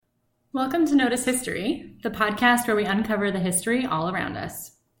Welcome to Notice History, the podcast where we uncover the history all around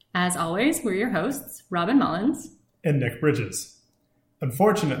us. As always, we're your hosts, Robin Mullins and Nick Bridges.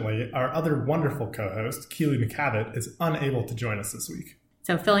 Unfortunately, our other wonderful co-host, Keely McCavitt, is unable to join us this week.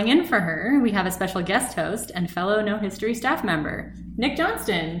 So filling in for her, we have a special guest host and fellow No History staff member, Nick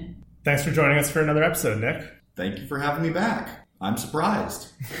Johnston. Thanks for joining us for another episode, Nick. Thank you for having me back. I'm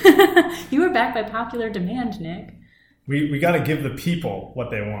surprised. You were back by popular demand, Nick. We got to give the people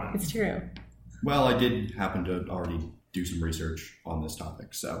what they want. It's true. Well, I did happen to already do some research on this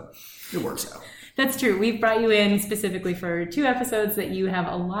topic, so it works out. That's true. We've brought you in specifically for 2 episodes that you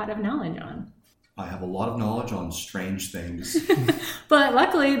have a lot of knowledge on. I have a lot of knowledge on strange things. But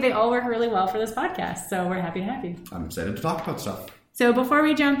luckily, they all work really well for this podcast, so we're happy to have you. I'm excited to talk about stuff. So before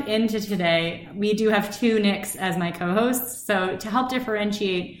we jump into today, we do have 2 Nicks as my co-hosts. So to help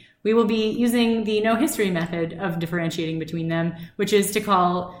differentiate, we will be using the no history method of differentiating between them, which is to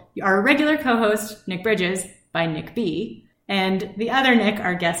call our regular co-host, Nick Bridges, by Nick B, and the other Nick,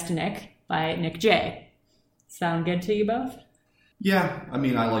 our guest Nick, by Nick J. Sound good to you both? Yeah, I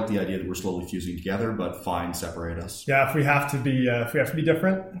mean, I like the idea that we're slowly fusing together, but fine, separate us. Yeah, if we have to be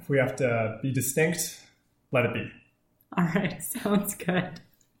different, if we have to be distinct, let it be. All right, sounds good.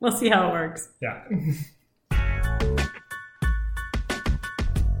 We'll see how it works. Yeah.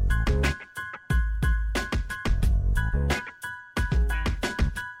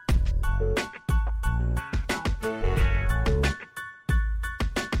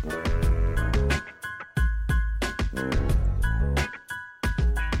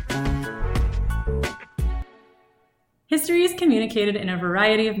 History is communicated in a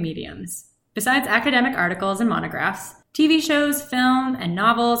variety of mediums. Besides academic articles and monographs, TV shows, film, and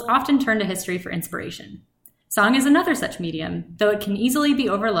novels often turn to history for inspiration. Song is another such medium, though it can easily be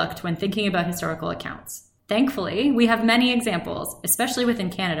overlooked when thinking about historical accounts. Thankfully, we have many examples, especially within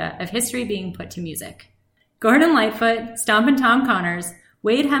Canada, of history being put to music. Gordon Lightfoot, Stompin' Tom Connors,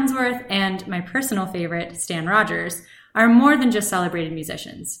 Wade Hemsworth, and my personal favorite, Stan Rogers, are more than just celebrated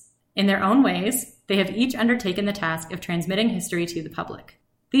musicians. In their own ways, they have each undertaken the task of transmitting history to the public.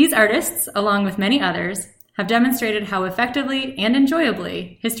 These artists, along with many others, have demonstrated how effectively and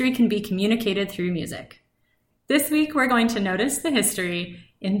enjoyably history can be communicated through music. This week, we're going to notice the history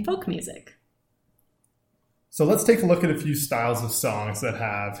in folk music. So let's take a look at a few styles of songs that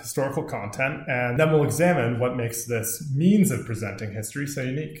have historical content, and then we'll examine what makes this means of presenting history so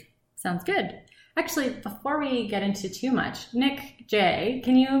unique. Sounds good. Actually, before we get into too much, Nick J.,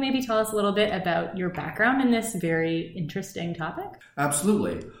 can you maybe tell us a little bit about your background in this very interesting topic?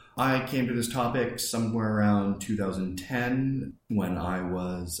 Absolutely. I came to this topic somewhere around 2010 when I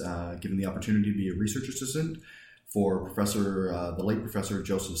was given the opportunity to be a research assistant for the late Professor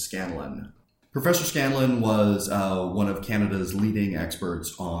Joseph Scanlon. Professor Scanlon was one of Canada's leading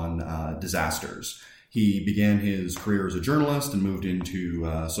experts on disasters. He began his career as a journalist and moved into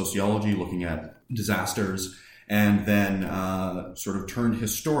sociology, looking at disasters, and then sort of turned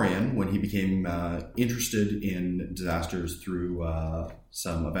historian when he became interested in disasters through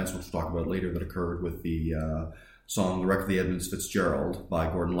some events which we'll talk about later that occurred with the song The Wreck of the Edmund Fitzgerald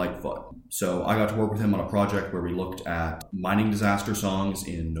by Gordon Lightfoot. So I got to work with him on a project where we looked at mining disaster songs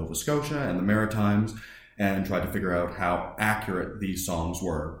in Nova Scotia and the Maritimes and tried to figure out how accurate these songs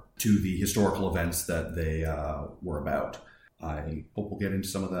were to the historical events that they were about. I hope we'll get into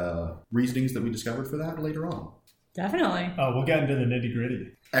some of the reasonings that we discovered for that later on. Definitely. We'll get into the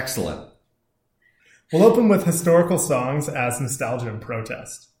nitty-gritty. Excellent. We'll open with historical songs as nostalgia and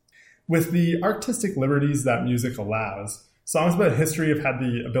protest. With the artistic liberties that music allows, songs about history have had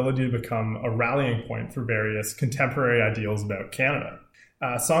the ability to become a rallying point for various contemporary ideals about Canada.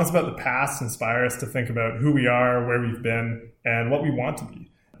 Songs about the past inspire us to think about who we are, where we've been, and what we want to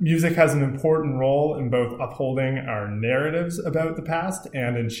be. Music has an important role in both upholding our narratives about the past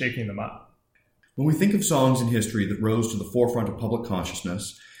and in shaking them up. When we think of songs in history that rose to the forefront of public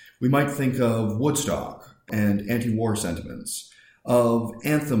consciousness, we might think of Woodstock and anti-war sentiments, of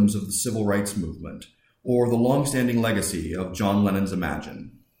anthems of the civil rights movement, or the long-standing legacy of John Lennon's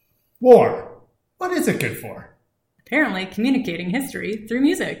Imagine. War. What is it good for? Apparently communicating history through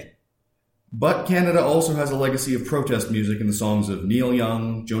music. But Canada also has a legacy of protest music in the songs of Neil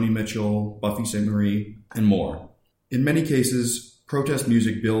Young, Joni Mitchell, Buffy Sainte-Marie, and more. In many cases, protest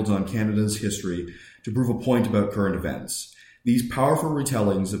music builds on Canada's history to prove a point about current events. These powerful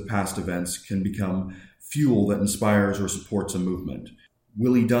retellings of past events can become fuel that inspires or supports a movement.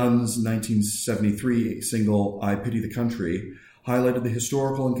 Willie Dunn's 1973 single, I Pity the Country, highlighted the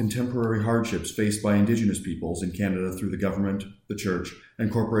historical and contemporary hardships faced by Indigenous peoples in Canada through the government, the church,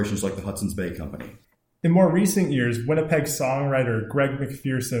 and corporations like the Hudson's Bay Company. In more recent years, Winnipeg songwriter Greg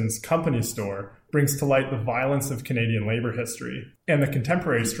McPherson's Company Store brings to light the violence of Canadian labor history and the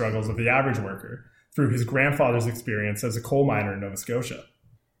contemporary struggles of the average worker through his grandfather's experience as a coal miner in Nova Scotia.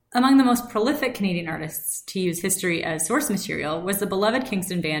 Among the most prolific Canadian artists to use history as source material was the beloved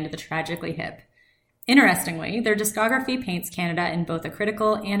Kingston band The Tragically Hip. Interestingly, their discography paints Canada in both a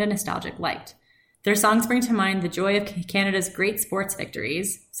critical and a nostalgic light. Their songs bring to mind the joy of Canada's great sports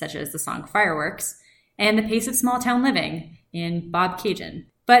victories, such as the song Fireworks, and the pace of small-town living in Bob Cajun.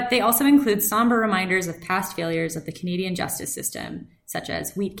 But they also include somber reminders of past failures of the Canadian justice system, such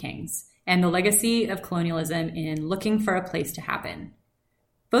as Wheat Kings, and the legacy of colonialism in Looking for a Place to Happen.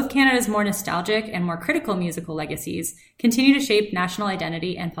 Both Canada's more nostalgic and more critical musical legacies continue to shape national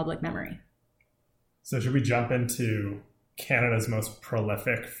identity and public memory. So should we jump into Canada's most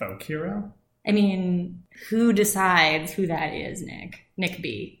prolific folk hero? I mean, who decides who that is, Nick? Nick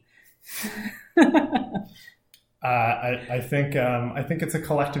B. I think it's a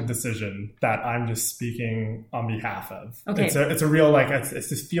collective decision that I'm just speaking on behalf of. Okay. It's a real, it's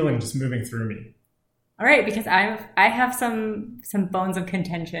this feeling just moving through me. All right, because I have some bones of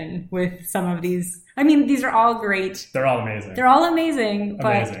contention with some of these. I mean, these are all great. They're all amazing. They're all amazing,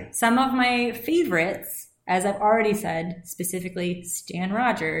 but some of my favorites, as I've already said, specifically Stan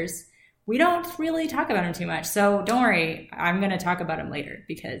Rogers, we don't really talk about him too much. So don't worry, I'm going to talk about him later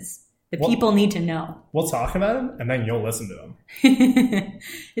because the people need to know. We'll talk about him and then you'll listen to him.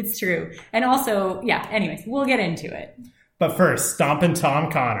 It's true. And also, yeah, anyways, we'll get into it. But first, Stompin'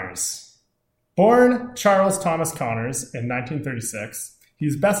 Tom Connors. Born Charles Thomas Connors in 1936,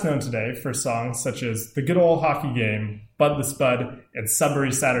 he's best known today for songs such as The Good Old Hockey Game, Bud the Spud, and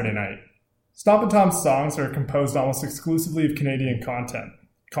Sudbury Saturday Night. Stompin' Tom's songs are composed almost exclusively of Canadian content.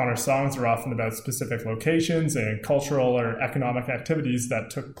 Connors' songs are often about specific locations and cultural or economic activities that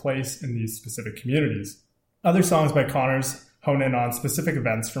took place in these specific communities. Other songs by Connors hone in on specific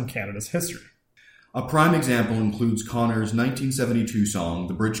events from Canada's history. A prime example includes Connors' 1972 song,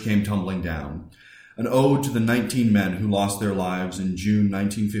 The Bridge Came Tumbling Down, an ode to the 19 men who lost their lives in June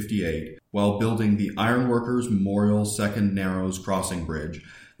 1958 while building the Ironworkers Memorial Second Narrows Crossing Bridge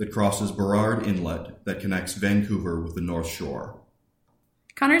that crosses Burrard Inlet that connects Vancouver with the North Shore.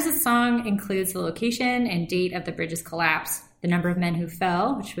 Connors' song includes the location and date of the bridge's collapse, the number of men who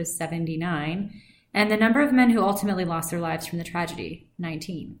fell, which was 79, and the number of men who ultimately lost their lives from the tragedy,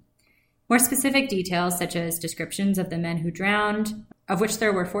 19. More specific details, such as descriptions of the men who drowned, of which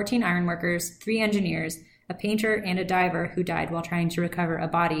there were 14 ironworkers, 3 engineers, a painter, and a diver who died while trying to recover a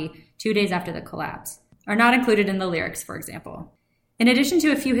body 2 days after the collapse, are not included in the lyrics, for example. In addition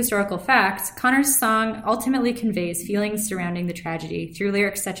to a few historical facts, Connors' song ultimately conveys feelings surrounding the tragedy through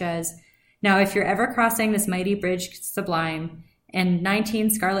lyrics such as, "Now if you're ever crossing this mighty bridge sublime, and 19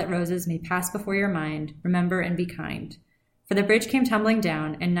 scarlet roses may pass before your mind, remember and be kind. For the bridge came tumbling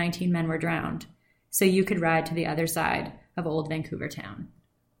down, and 19 men were drowned, so you could ride to the other side of old Vancouver town."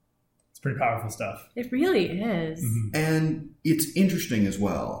 It's pretty powerful stuff. It really is. Mm-hmm. And it's interesting as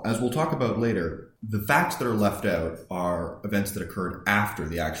well. As we'll talk about later, the facts that are left out are events that occurred after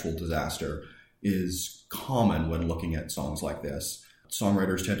the actual disaster is common when looking at songs like this.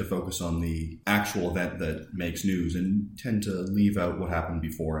 Songwriters tend to focus on the actual event that makes news and tend to leave out what happened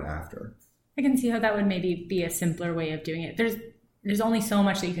before and after. I can see how that would maybe be a simpler way of doing it. There's only so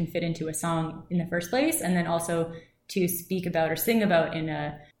much that you can fit into a song in the first place, and then also to speak about or sing about in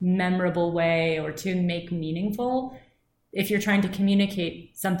a memorable way or to make meaningful. If you're trying to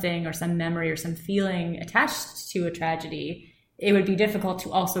communicate something or some memory or some feeling attached to a tragedy, it would be difficult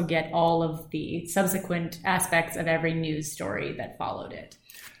to also get all of the subsequent aspects of every news story that followed it.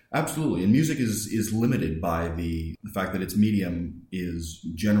 Absolutely. And music is limited by the fact that its medium is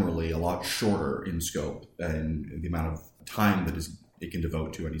generally a lot shorter in scope and the amount of time that it can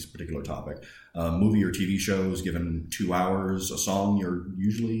devote to any particular topic. Movie or TV shows, given 2 hours, a song, you're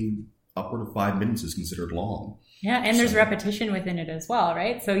usually upward of 5 minutes is considered long. Yeah, and there's repetition within it as well,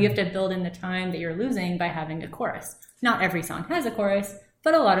 right? So you have to build in the time that you're losing by having a chorus. Not every song has a chorus,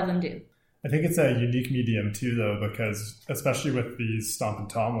 but a lot of them do. I think it's a unique medium too, though, because especially with these Stompin'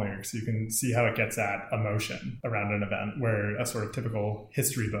 Tom lyrics, you can see how it gets at emotion around an event where a sort of typical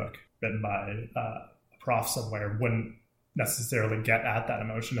history book written by a prof somewhere wouldn't necessarily get at that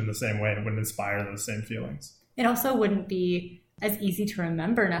emotion in the same way. It wouldn't inspire those same feelings. It also wouldn't be as easy to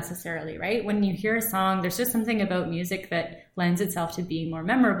remember necessarily, right? When you hear a song, there's just something about music that lends itself to being more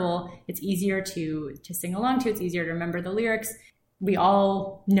memorable. It's easier to sing along to. It's easier to remember the lyrics. We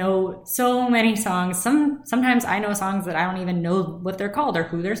all know so many songs. Sometimes I know songs that I don't even know what they're called or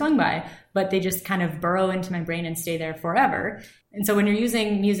who they're sung by, but they just kind of burrow into my brain and stay there forever. And so when you're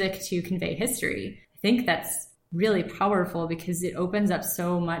using music to convey history, I think that's really powerful because it opens up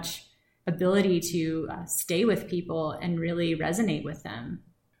so much ability to stay with people and really resonate with them.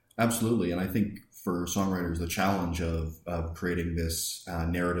 Absolutely. And I think for songwriters, the challenge of creating this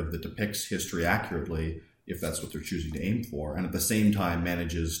narrative that depicts history accurately, if that's what they're choosing to aim for, and at the same time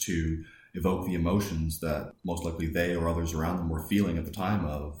manages to evoke the emotions that most likely they or others around them were feeling at the time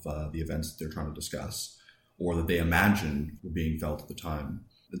of the events that they're trying to discuss, or that they imagine were being felt at the time.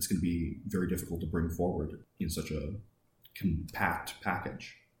 It's going to be very difficult to bring forward in such a compact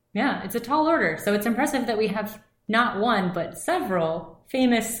package. Yeah, it's a tall order. So it's impressive that we have not one, but several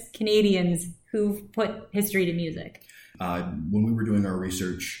famous Canadians who've put history to music. When we were doing our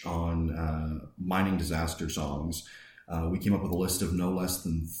research on mining disaster songs, we came up with a list of no less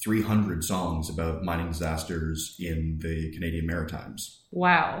than 300 songs about mining disasters in the Canadian Maritimes.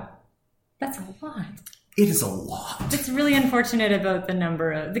 Wow. That's a lot. It is a lot. It's really unfortunate about the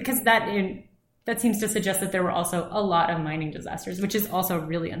number of, because that seems to suggest that there were also a lot of mining disasters, which is also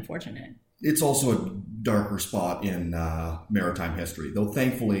really unfortunate. It's also a darker spot in maritime history, though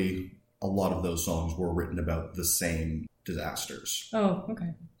thankfully a lot of those songs were written about the same disasters. Oh,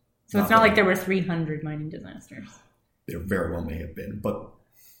 okay. So it's not like there were 300 mining disasters. There very well may have been, but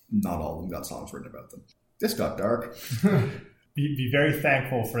not all of them got songs written about them. This got dark. Be very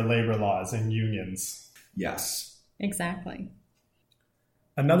thankful for labor laws and unions. Yes. Exactly.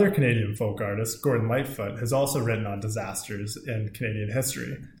 Another Canadian folk artist, Gordon Lightfoot, has also written on disasters in Canadian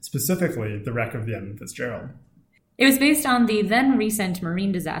history, specifically the wreck of the Edmund Fitzgerald. It was based on the then recent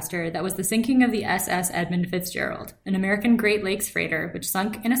marine disaster that was the sinking of the SS Edmund Fitzgerald, an American Great Lakes freighter which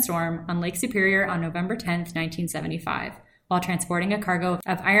sunk in a storm on Lake Superior on November 10, 1975, while transporting a cargo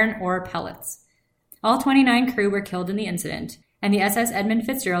of iron ore pellets. All 29 crew were killed in the incident, and the SS Edmund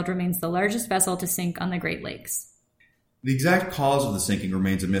Fitzgerald remains the largest vessel to sink on the Great Lakes. The exact cause of the sinking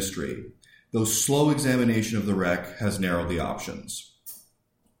remains a mystery, though slow examination of the wreck has narrowed the options.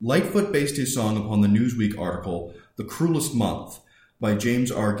 Lightfoot based his song upon the Newsweek article The Cruelest Month by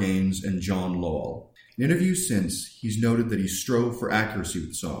James R. Gaines and John Lowell. In interviews since, he's noted that he strove for accuracy with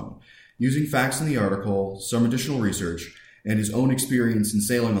the song, using facts in the article, some additional research, and his own experience in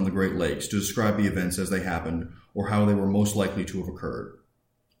sailing on the Great Lakes to describe the events as they happened or how they were most likely to have occurred.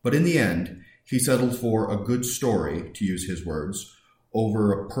 But in the end, he settled for a good story, to use his words,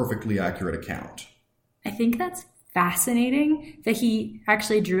 over a perfectly accurate account. I think that's fascinating that he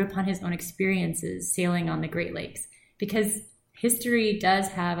actually drew upon his own experiences sailing on the Great Lakes, because history does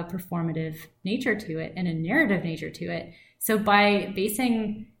have a performative nature to it and a narrative nature to it. So by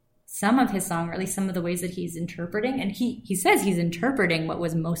basing some of his song, or at least some of the ways that he's interpreting, and he says he's interpreting what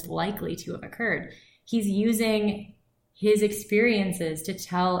was most likely to have occurred, he's using his experiences to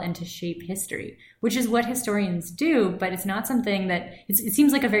tell and to shape history, which is what historians do, but it's not something that, it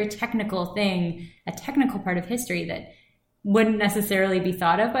seems like a very technical thing, a technical part of history that wouldn't necessarily be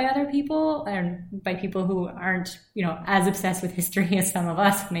thought of by other people, and by people who aren't, as obsessed with history as some of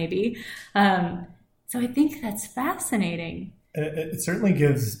us maybe. So I think that's fascinating. It certainly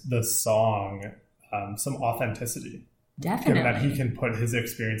gives the song some authenticity. Definitely. Given that he can put his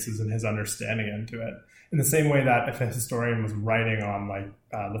experiences and his understanding into it. In the same way that if a historian was writing on,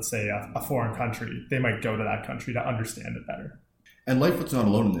 let's say, a foreign country, they might go to that country to understand it better. And Lightfoot's not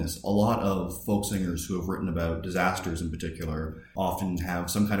alone in this. A lot of folk singers who have written about disasters in particular often have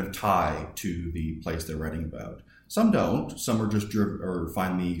some kind of tie to the place they're writing about. Some don't. Some are just driven or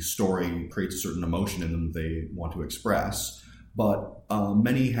find the story creates a certain emotion in them they want to express. But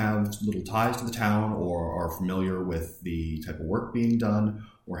many have little ties to the town or are familiar with the type of work being done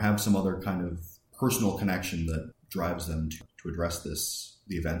or have some other kind of personal connection that drives them to address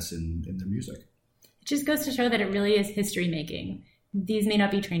the events in their music. It just goes to show that it really is history making. These may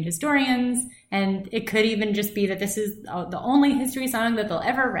not be trained historians, and it could even just be that this is the only history song that they'll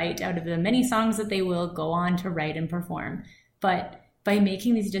ever write out of the many songs that they will go on to write and perform. But by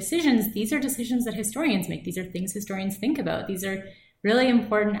making these decisions, these are decisions that historians make. These are things historians think about. These are really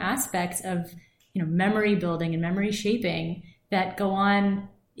important aspects of, memory building and memory shaping that go on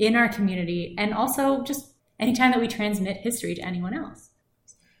in our community, and also just anytime that we transmit history to anyone else.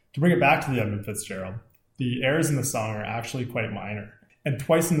 To bring it back to the Edmund Fitzgerald, the errors in the song are actually quite minor. And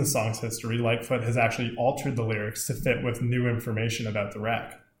twice in the song's history, Lightfoot has actually altered the lyrics to fit with new information about the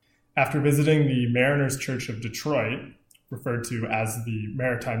wreck. After visiting the Mariners Church of Detroit, referred to as the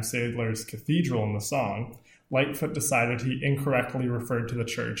Maritime Sailors Cathedral in the song, Lightfoot decided he incorrectly referred to the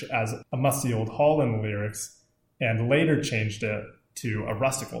church as a musty old hall in the lyrics, and later changed it to a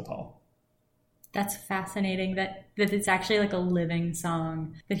rustic old hall. That's fascinating that it's actually like a living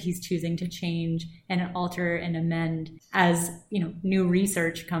song that he's choosing to change and alter and amend as, new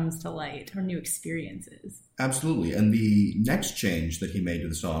research comes to light or new experiences. Absolutely. And the next change that he made to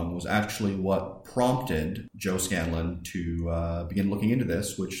the song was actually what prompted Joe Scanlon to begin looking into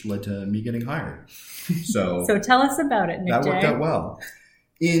this, which led to me getting hired. So tell us about it, Nick That J. worked out well.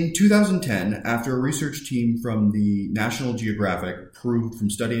 In 2010, after a research team from the National Geographic proved from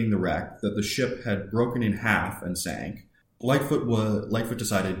studying the wreck that the ship had broken in half and sank, Lightfoot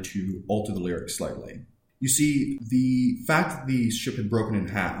decided to alter the lyrics slightly. You see, the fact that the ship had broken in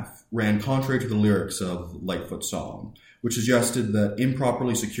half ran contrary to the lyrics of Lightfoot's song, which suggested that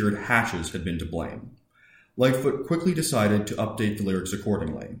improperly secured hatches had been to blame. Lightfoot quickly decided to update the lyrics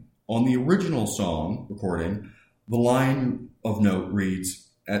accordingly. On the original song recording, the line of note reads,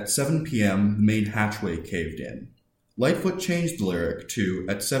 "At 7 p.m., the main hatchway caved in." Lightfoot changed the lyric to,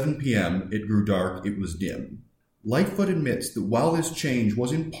 "At 7 p.m., it grew dark, it was dim." Lightfoot admits that while this change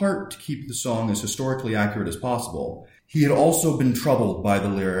was in part to keep the song as historically accurate as possible, he had also been troubled by the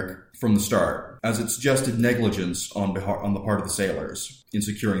lyric from the start, as it suggested negligence on the part of the sailors in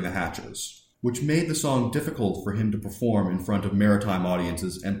securing the hatches, which made the song difficult for him to perform in front of maritime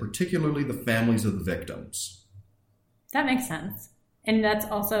audiences and particularly the families of the victims. That makes sense. And that's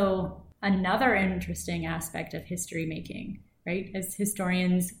also another interesting aspect of history making, right? As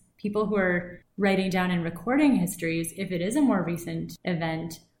historians, people who are writing down and recording histories, if it is a more recent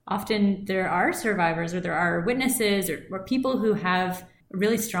event, often there are survivors or there are witnesses or people who have a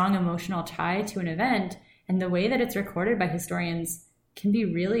really strong emotional tie to an event. And the way that it's recorded by historians can be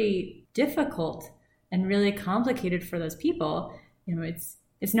really difficult and really complicated for those people.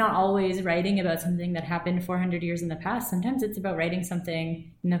 It's not always writing about something that happened 400 years in the past. Sometimes it's about writing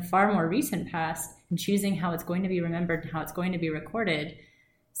something in the far more recent past and choosing how it's going to be remembered and how it's going to be recorded.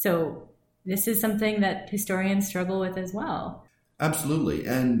 So this is something that historians struggle with as well. Absolutely.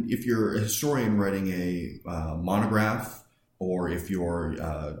 And if you're a historian writing a monograph, or if you're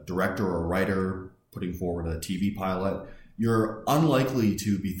a director or a writer putting forward a TV pilot, you're unlikely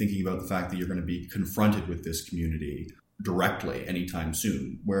to be thinking about the fact that you're going to be confronted with this community directly anytime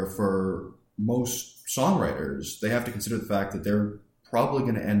soon, where for most songwriters, they have to consider the fact that they're probably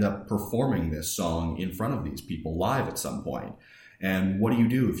going to end up performing this song in front of these people live at some point. And what do you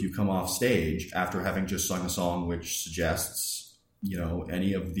do if you come off stage after having just sung a song which suggests,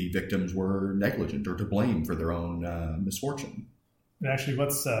 any of the victims were negligent or to blame for their own misfortune? And actually,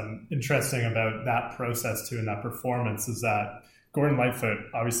 what's interesting about that process too, and that performance, is that Gordon Lightfoot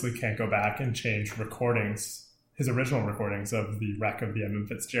obviously can't go back and change his original recordings of the wreck of the Edmund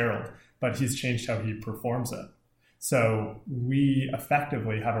Fitzgerald, but he's changed how he performs it. So we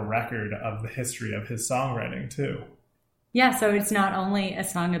effectively have a record of the history of his songwriting too. Yeah, so it's not only a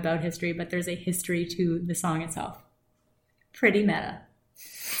song about history, but there's a history to the song itself. Pretty meta.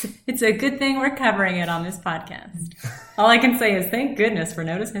 It's a good thing we're covering it on this podcast. All I can say is thank goodness for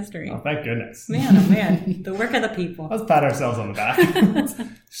Notice History. Oh, thank goodness. Man, oh man, the work of the people. Let's pat ourselves on the back.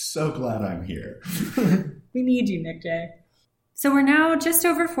 So glad I'm here. We need you, Nick J. So we're now just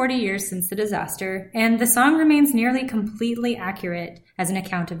over 40 years since the disaster, and the song remains nearly completely accurate as an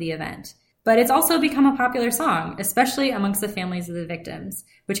account of the event. But it's also become a popular song, especially amongst the families of the victims,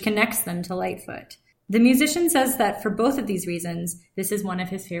 which connects them to Lightfoot. The musician says that for both of these reasons, this is one of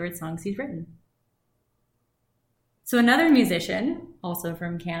his favorite songs he's written. So another musician, also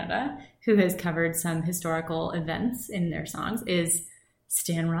from Canada, who has covered some historical events in their songs is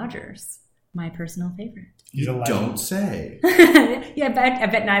Stan Rogers, my personal favorite. He's a legend. Don't say. Yeah, I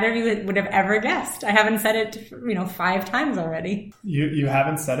bet neither of you would have ever guessed. I haven't said it, 5 times already. You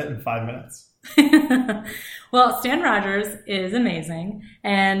haven't said it in 5 minutes. Well, Stan Rogers is amazing,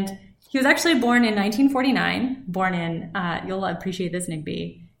 and he was actually born in 1949. Born in, you'll appreciate this, Nick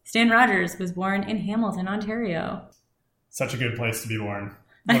B. Stan Rogers was born in Hamilton, Ontario. Such a good place to be born.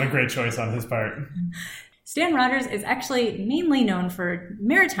 What a great choice on his part. Stan Rogers is actually mainly known for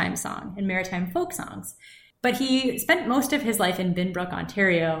maritime song and maritime folk songs, but he spent most of his life in Binbrook,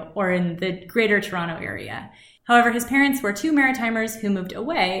 Ontario, or in the Greater Toronto area. However, his parents were 2 maritimers who moved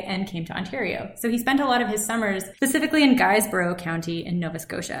away and came to Ontario, so he spent a lot of his summers specifically in Guysborough County in Nova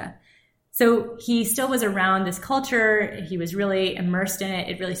Scotia. So he still was around this culture. He was really immersed in it.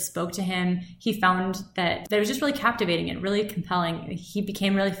 It really spoke to him. He found that it was just really captivating and really compelling. He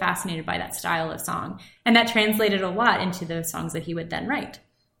became really fascinated by that style of song. And that translated a lot into the songs that he would then write.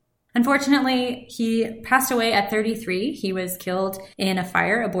 Unfortunately, he passed away at 33. He was killed in a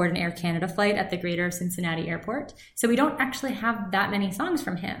fire aboard an Air Canada flight at the Greater Cincinnati Airport. So we don't actually have that many songs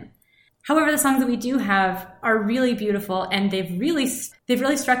from him. However, the songs that we do have are really beautiful, and they've really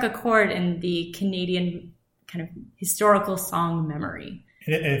struck a chord in the Canadian kind of historical song memory.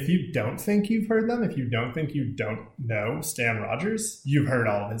 And if you don't think you've heard them, if you don't think you don't know Stan Rogers, you've heard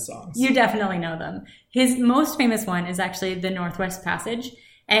all of his songs. You definitely know them. His most famous one is actually the Northwest Passage.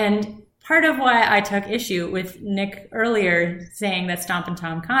 And part of why I took issue with Nick earlier saying that Stompin'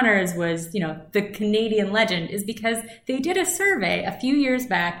 Tom Connors was, the Canadian legend is because they did a survey a few years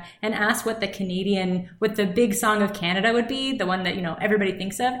back and asked what the big song of Canada would be, the one that, everybody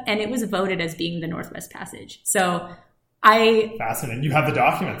thinks of. And it was voted as being the Northwest Passage. So Fascinating. You have the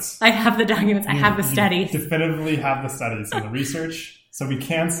documents. I have the documents. I have the studies. You definitively have the studies and the research. So we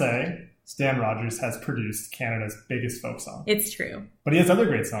can say Stan Rogers has produced Canada's biggest folk song. It's true. But he has other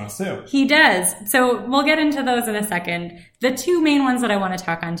great songs too. He does. So we'll get into those in a second. The two main ones that I want to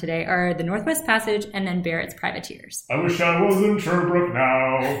talk on today are the Northwest Passage and then Barrett's Privateers. I wish I was in Sherbrooke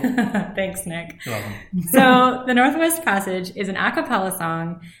now. Thanks, Nick. You're welcome. So the Northwest Passage is an a cappella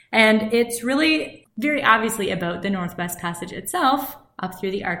song, and it's really very obviously about the Northwest Passage itself, up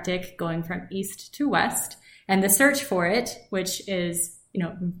through the Arctic, going from east to west, and the search for it, which is,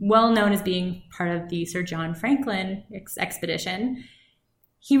 well known as being part of the Sir John Franklin expedition.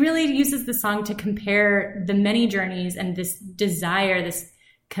 He really uses the song to compare the many journeys and this desire, this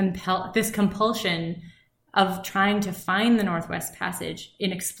compulsion of trying to find the Northwest Passage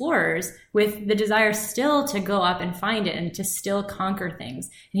in explorers with the desire still to go up and find it and to still conquer things.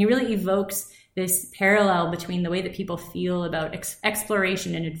 And he really evokes this parallel between the way that people feel about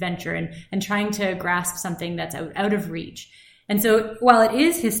exploration and adventure and trying to grasp something that's out of reach. And so while it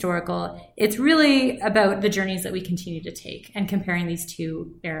is historical, it's really about the journeys that we continue to take and comparing these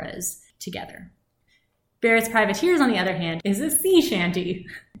two eras together. Barrett's Privateers, on the other hand, is a sea shanty.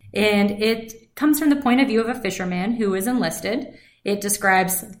 And it comes from the point of view of a fisherman who is enlisted. It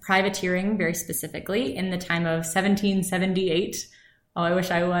describes privateering very specifically in the time of 1778. Oh, I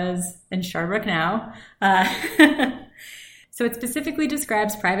wish I was in Sherbrooke now. So it specifically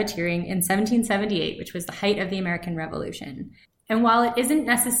describes privateering in 1778, which was the height of the American Revolution. And while it isn't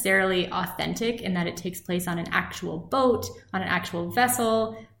necessarily authentic in that it takes place on an actual boat, on an actual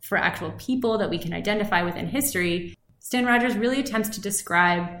vessel, for actual people that we can identify with in history, Stan Rogers really attempts to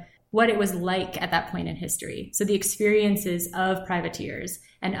describe what it was like at that point in history. So the experiences of privateers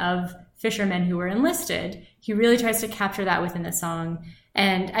and of fishermen who were enlisted, he really tries to capture that within the song.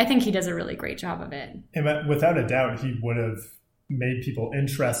 And I think he does a really great job of it. And without a doubt, he would have made people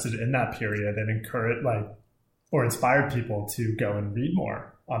interested in that period and encouraged, or inspired people to go and read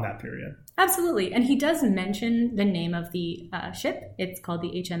more on that period. Absolutely. And he does mention the name of the ship. It's called the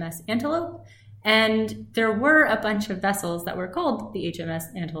HMS Antelope. And there were a bunch of vessels that were called the HMS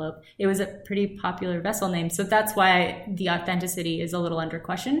Antelope. It was a pretty popular vessel name. So that's why the authenticity is a little under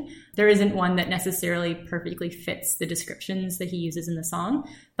question. There isn't one that necessarily perfectly fits the descriptions that he uses in the song.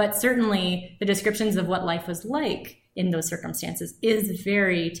 But certainly the descriptions of what life was like in those circumstances is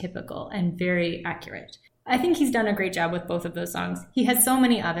very typical and very accurate. I think he's done a great job with both of those songs. He has so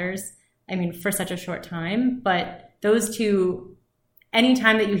many others, for such a short time. But those two,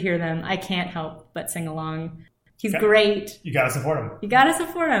 anytime that you hear them, I can't help but sing along. He's great. You gotta support him. You gotta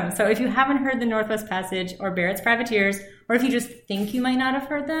support him. So if you haven't heard the Northwest Passage or Barrett's Privateers, or if you just think you might not have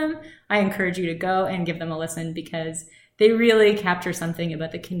heard them, I encourage you to go and give them a listen because they really capture something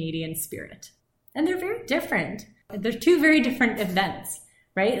about the Canadian spirit. And they're very different. They're two very different events,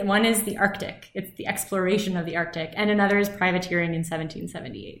 right? One is the Arctic. It's the exploration of the Arctic. And another is privateering in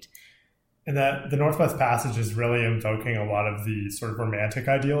 1778. And that the Northwest Passage is really invoking a lot of the sort of romantic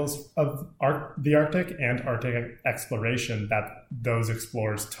ideals of the Arctic and Arctic exploration that those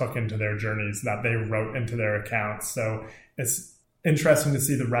explorers took into their journeys, that they wrote into their accounts. So it's interesting to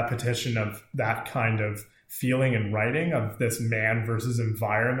see the repetition of that kind of feeling and writing of this man versus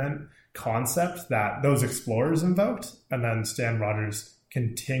environment concept that those explorers invoked. And then Stan Rogers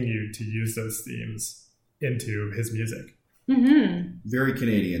continued to use those themes into his music. Mm-hmm. Very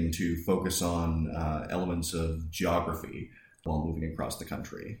Canadian to focus on elements of geography while moving across the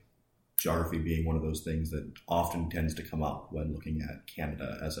country. Geography being one of those things that often tends to come up when looking at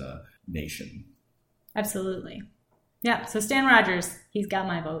Canada as a nation. Absolutely. Yeah, so Stan Rogers, he's got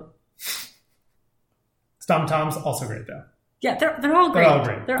my vote. Stompin' Tom's also great, though. Yeah, they're all great. They're all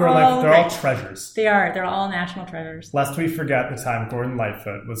great. They're all treasures. They are. They're all national treasures. Lest we forget the time Gordon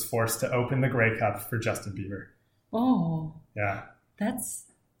Lightfoot was forced to open the Grey Cup for Justin Bieber. Oh. Yeah.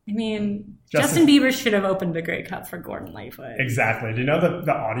 Justin Bieber should have opened the Grey Cup for Gordon Lightfoot. Exactly. Do you know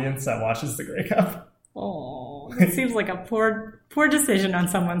the audience that watches the Grey Cup? Oh, it seems like a poor decision on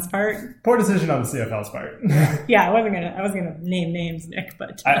someone's part. Poor decision on the CFL's part. Yeah, I wasn't gonna name names, Nick,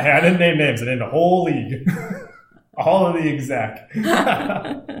 but I didn't name names. I named the whole league, all of the exec.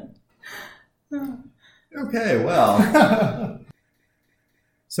 Okay, well.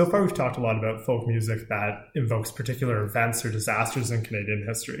 So far, we've talked a lot about folk music that invokes particular events or disasters in Canadian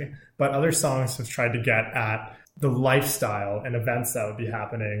history, but other songs have tried to get at the lifestyle and events that would be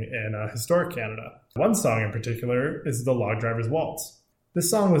happening in historic Canada. One song in particular is the Log Driver's Waltz. This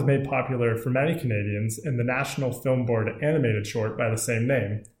song was made popular for many Canadians in the National Film Board animated short by the same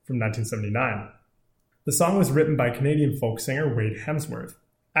name from 1979. The song was written by Canadian folk singer Wade Hemsworth.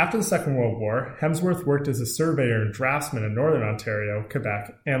 After the Second World War, Hemsworth worked as a surveyor and draftsman in Northern Ontario,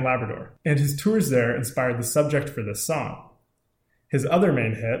 Quebec, and Labrador, and his tours there inspired the subject for this song. His other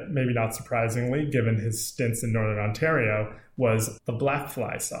main hit, maybe not surprisingly, given his stints in Northern Ontario, was the Black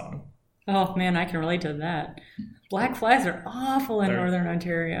Fly song. Oh man, I can relate to that. Black flies are awful in Northern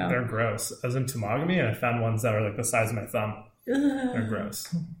Ontario. They're gross. I was in Temagami and I found ones that are like the size of my thumb. Ugh. They're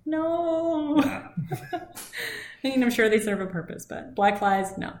gross. No. Yeah. I mean, I'm sure they serve a purpose, but black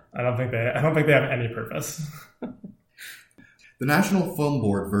flies, no. I don't think they have any purpose. The National Film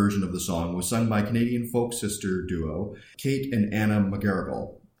Board version of the song was sung by Canadian folk sister duo Kate and Anna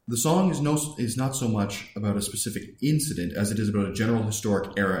McGarrigle. The song is not so much about a specific incident as it is about a general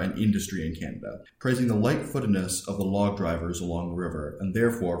historic era and industry in Canada, praising the light-footedness of the log drivers along the river, and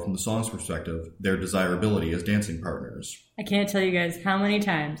therefore, from the song's perspective, their desirability as dancing partners. I can't tell you guys how many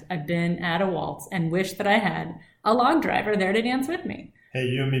times I've been at a waltz and wished that I had a log driver there to dance with me. Hey,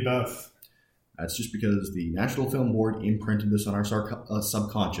 you and me both. That's just because the National Film Board imprinted this on our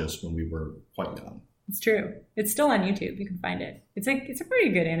subconscious when we were quite young. It's true. It's still on YouTube. You can find it. It's a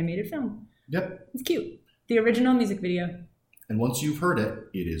pretty good animated film. Yep. It's cute. The original music video. And once you've heard it,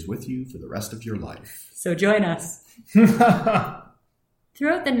 it is with you for the rest of your life. So join us. Throughout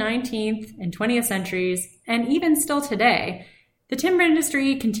the 19th and 20th centuries, and even still today, the timber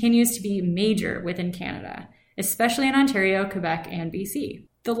industry continues to be major within Canada, especially in Ontario, Quebec, and BC.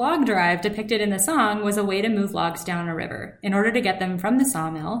 The log drive depicted in the song was a way to move logs down a river in order to get them from the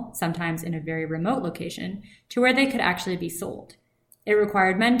sawmill, sometimes in a very remote location, to where they could actually be sold. It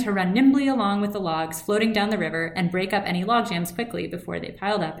required men to run nimbly along with the logs floating down the river and break up any log jams quickly before they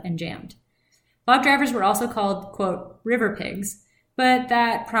piled up and jammed. Log drivers were also called, quote, river pigs, but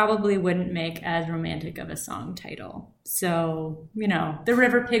that probably wouldn't make as romantic of a song title. So, the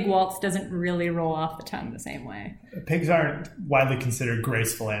River Pig Waltz doesn't really roll off the tongue the same way. Pigs aren't widely considered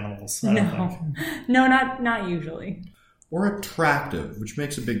graceful animals. I don't think. No, not usually. Or attractive, which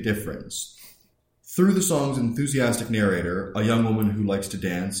makes a big difference. Through the song's enthusiastic narrator, a young woman who likes to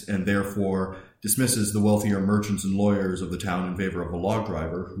dance and therefore dismisses the wealthier merchants and lawyers of the town in favor of a log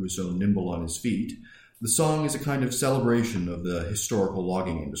driver who is so nimble on his feet, the song is a kind of celebration of the historical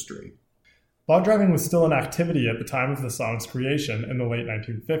logging industry. Log driving was still an activity at the time of the song's creation in the late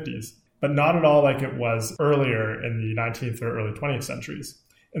 1950s, but not at all like it was earlier in the 19th or early 20th centuries.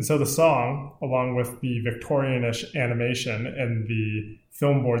 And so the song, along with the Victorianish animation and the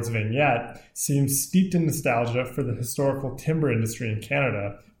film board's vignette, seems steeped in nostalgia for the historical timber industry in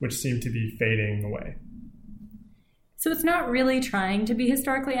Canada, which seemed to be fading away. So it's not really trying to be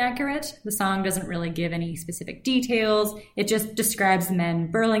historically accurate. The song doesn't really give any specific details. It just describes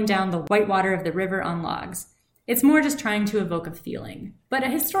men burling down the white water of the river on logs. It's more just trying to evoke a feeling, but a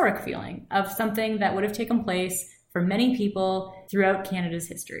historic feeling of something that would have taken place for many people throughout Canada's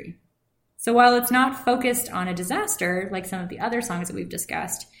history. So while it's not focused on a disaster, like some of the other songs that we've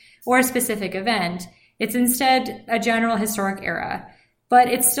discussed, or a specific event, it's instead a general historic era, but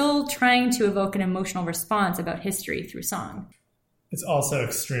it's still trying to evoke an emotional response about history through song. It's also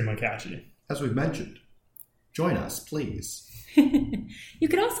extremely catchy. As we've mentioned, join us, please. You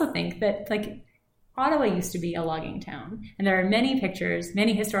could also think that, Ottawa used to be a logging town, and there are many pictures,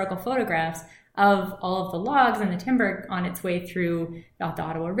 many historical photographs of all of the logs and the timber on its way through the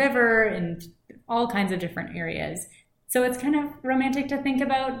Ottawa River and all kinds of different areas. So it's kind of romantic to think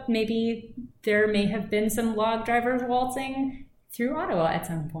about maybe there may have been some log drivers waltzing through Ottawa at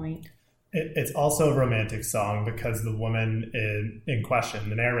some point. It's also a romantic song because the woman in question,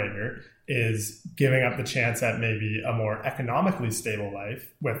 the narrator, is giving up the chance at maybe a more economically stable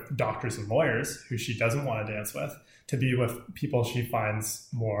life with doctors and lawyers who she doesn't want to dance with to be with people she finds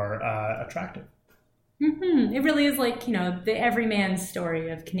more attractive. Mm-hmm. It really is like, the everyman's story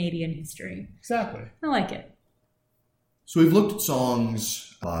of Canadian history. Exactly. I like it. So we've looked at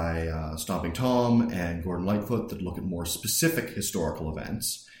songs by Stomping Tom and Gordon Lightfoot that look at more specific historical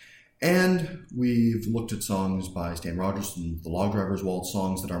events. And we've looked at songs by Stan Rogers and the Log Driver's Waltz,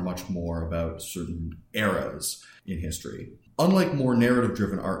 songs that are much more about certain eras in history. Unlike more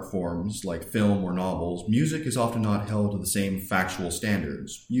narrative-driven art forms like film or novels, music is often not held to the same factual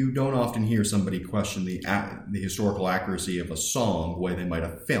standards. You don't often hear somebody question the historical accuracy of a song the way they might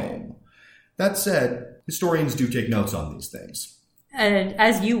a film. That said, historians do take notes on these things. And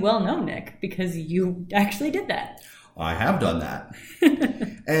as you well know, Nick, because you actually did that. I have done that.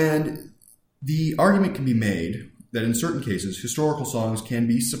 And the argument can be made that in certain cases, historical songs can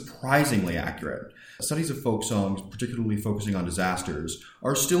be surprisingly accurate. Studies of folk songs, particularly focusing on disasters,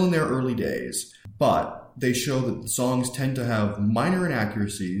 are still in their early days, but they show that the songs tend to have minor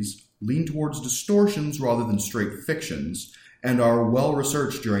inaccuracies, lean towards distortions rather than straight fictions, and are well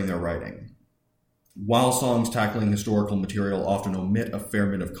researched during their writing. While songs tackling historical material often omit a fair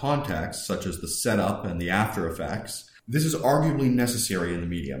bit of context, such as the setup and the after effects, this is arguably necessary in the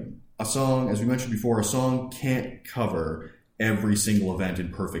medium. A song, as we mentioned before, a song can't cover every single event in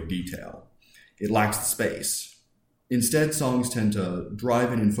perfect detail. It lacks the space. Instead, songs tend to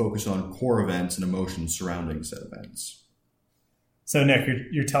drive in and focus on core events and emotions surrounding said events. So, Nick,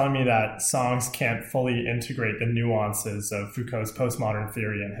 you're telling me that songs can't fully integrate the nuances of Foucault's postmodern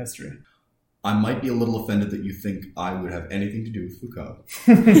theory and history? I might be a little offended that you think I would have anything to do with Foucault.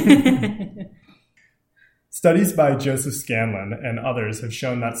 Studies by Joseph Scanlon and others have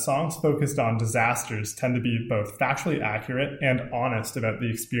shown that songs focused on disasters tend to be both factually accurate and honest about the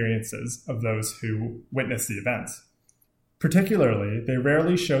experiences of those who witness the events. Particularly, they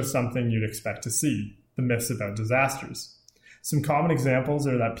rarely show something you'd expect to see, the myths about disasters. Some common examples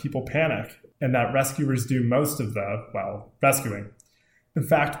are that people panic and that rescuers do most of the, rescuing. In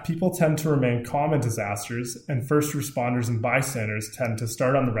fact, people tend to remain calm in disasters, and first responders and bystanders tend to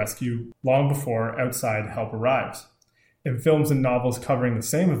start on the rescue long before outside help arrives. In films and novels covering the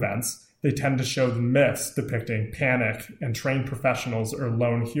same events, they tend to show the myths depicting panic and trained professionals or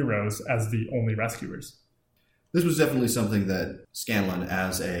lone heroes as the only rescuers. This was definitely something that Scanlon,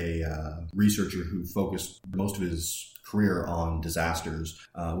 as a researcher who focused most of his career on disasters,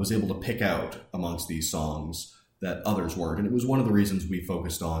 was able to pick out amongst these songs that others weren't. And it was one of the reasons we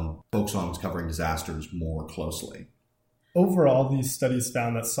focused on folk songs covering disasters more closely. Overall, these studies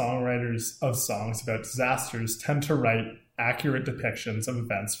found that songwriters of songs about disasters tend to write accurate depictions of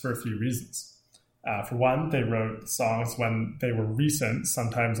events for a few reasons. For one, they wrote songs when they were recent,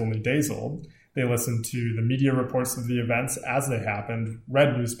 sometimes only days old. They listened to the media reports of the events as they happened,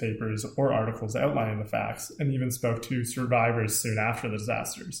 read newspapers or articles outlining the facts, and even spoke to survivors soon after the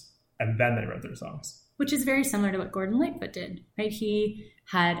disasters. And then they wrote their songs. Which is very similar to what Gordon Lightfoot did, right? He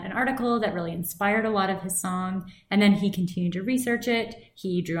had an article that really inspired a lot of his song, and then he continued to research it.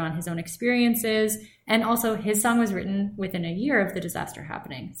 He drew on his own experiences, and also his song was written within a year of the disaster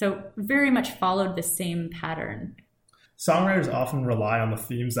happening. So very much followed the same pattern. Songwriters often rely on the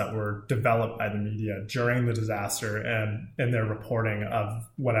themes that were developed by the media during the disaster and in their reporting of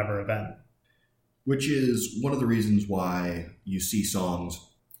whatever event. Which is one of the reasons why you see songs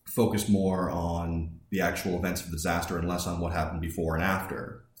focus more on the actual events of the disaster and less on what happened before and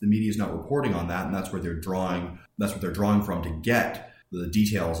after. The media is not reporting on that, and that's where they're drawing from to get the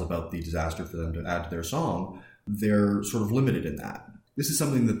details about the disaster for them to add to their song. They're sort of limited in that. This is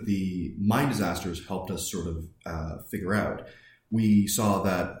something that the mine disasters helped us sort of figure out. We saw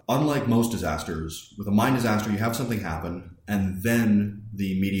that unlike most disasters, with a mine disaster, you have something happen, and then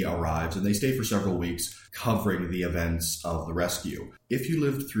the media arrives, and they stay for several weeks covering the events of the rescue. If you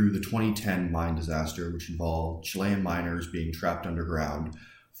lived through the 2010 mine disaster, which involved Chilean miners being trapped underground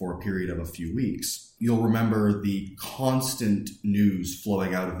for a period of a few weeks, you'll remember the constant news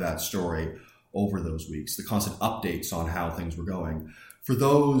flowing out of that story over those weeks, the constant updates on how things were going. For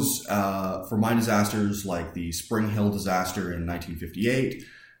those, for mine disasters like the Spring Hill disaster in 1958,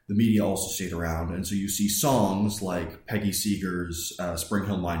 the media also stayed around. And so you see songs like Peggy Seeger's Spring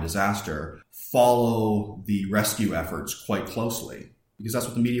Hill Mine Disaster follow the rescue efforts quite closely, because that's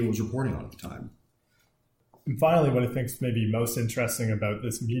what the media was reporting on at the time. And finally, what I think is maybe most interesting about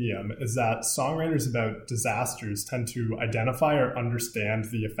this medium is that songwriters about disasters tend to identify or understand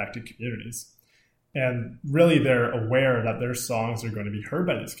the affected communities. And really, they're aware that their songs are going to be heard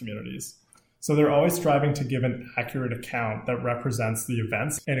by these communities. So they're always striving to give an accurate account that represents the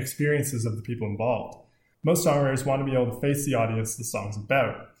events and experiences of the people involved. Most songwriters want to be able to face the audience the song's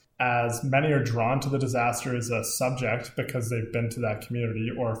about, as many are drawn to the disaster as a subject because they've been to that community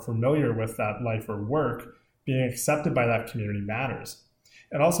or are familiar with that life or work. Being accepted by that community matters.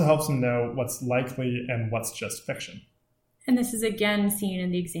 It also helps them know what's likely and what's just fiction. And this is again seen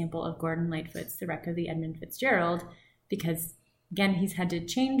in the example of Gordon Lightfoot's The Wreck of the Edmund Fitzgerald, because Again, he's had to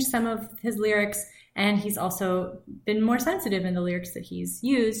change some of his lyrics, and he's also been more sensitive in the lyrics that he's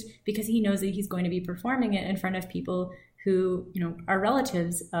used because he knows that he's going to be performing it in front of people who, are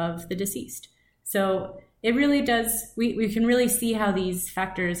relatives of the deceased. So it really does, we can really see how these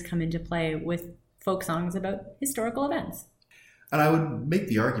factors come into play with folk songs about historical events. And I would make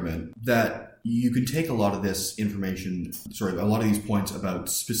the argument that you can take a lot of this information, a lot of these points about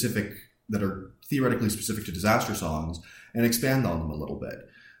that are theoretically specific to disaster songs and expand on them a little bit.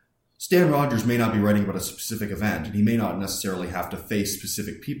 Stan Rogers may not be writing about a specific event, and he may not necessarily have to face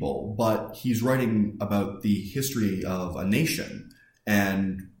specific people, but he's writing about the history of a nation.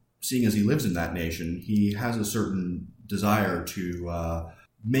 And seeing as he lives in that nation, he has a certain desire to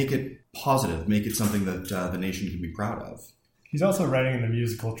make it positive, make it something that the nation can be proud of. He's also writing in the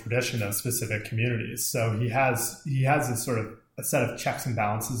musical tradition of specific communities, so he has this sort of a set of checks and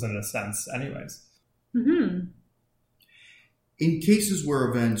balances in a sense anyways. Mm-hmm. In cases where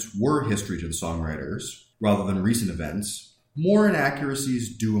events were history to the songwriters, rather than recent events, more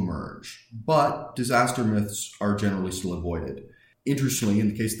inaccuracies do emerge, but disaster myths are generally still avoided. Interestingly, in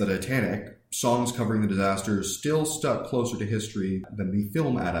the case of the Titanic, songs covering the disasters still stuck closer to history than the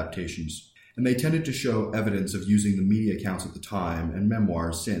film adaptations, and they tended to show evidence of using the media accounts at the time and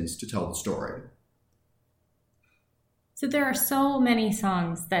memoirs since to tell the story. So there are so many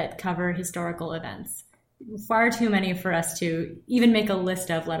songs that cover historical events. Far too many for us to even make a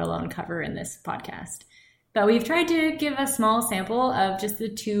list of, let alone cover in this podcast. But we've tried to give a small sample of just the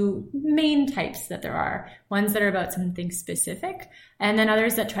two main types that there are. Ones that are about something specific, and then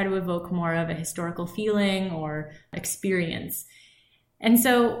others that try to evoke more of a historical feeling or experience. And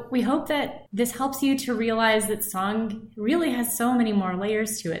so we hope that this helps you to realize that song really has so many more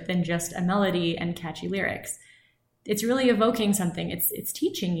layers to it than just a melody and catchy lyrics. It's really evoking something. It's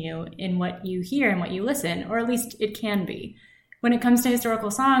teaching you in what you hear and what you listen, or at least it can be. When it comes to historical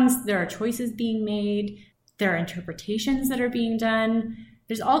songs, there are choices being made. There are interpretations that are being done.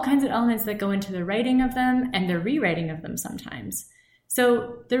 There's all kinds of elements that go into the writing of them and the rewriting of them sometimes.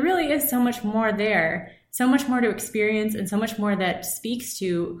 So there really is so much more there, so much more to experience, and so much more that speaks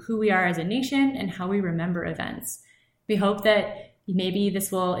to who we are as a nation and how we remember events. We hope that maybe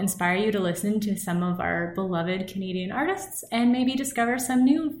this will inspire you to listen to some of our beloved Canadian artists and maybe discover some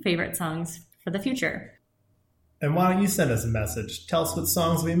new favorite songs for the future. And why don't you send us a message? Tell us what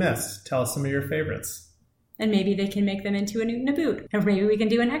songs we missed. Tell us some of your favorites. And maybe they can make them into a Newton a Boot. Or maybe we can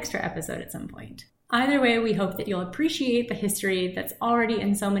do an extra episode at some point. Either way, we hope that you'll appreciate the history that's already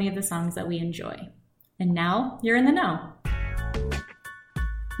in so many of the songs that we enjoy. And now, you're in the know.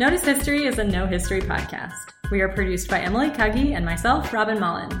 Notice History is a No History podcast. We are produced by Emily Cuggy and myself, Robin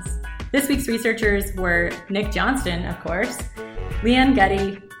Mullins. This week's researchers were Nick Johnston, of course, Leanne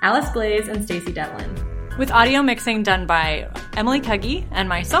Gutty, Alice Blaze, and Stacey Devlin. With audio mixing done by Emily Cuggy and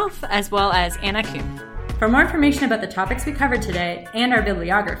myself, as well as Anna Kuhn. For more information about the topics we covered today and our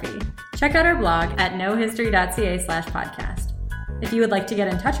bibliography, check out our blog at nohistory.ca/podcast. If you would like to get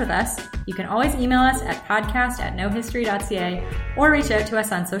in touch with us, you can always email us at podcast@nohistory.ca or reach out to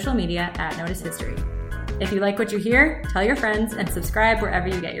us on social media at Notice History. If you like what you hear, tell your friends and subscribe wherever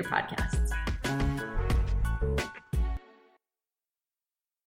you get your podcasts.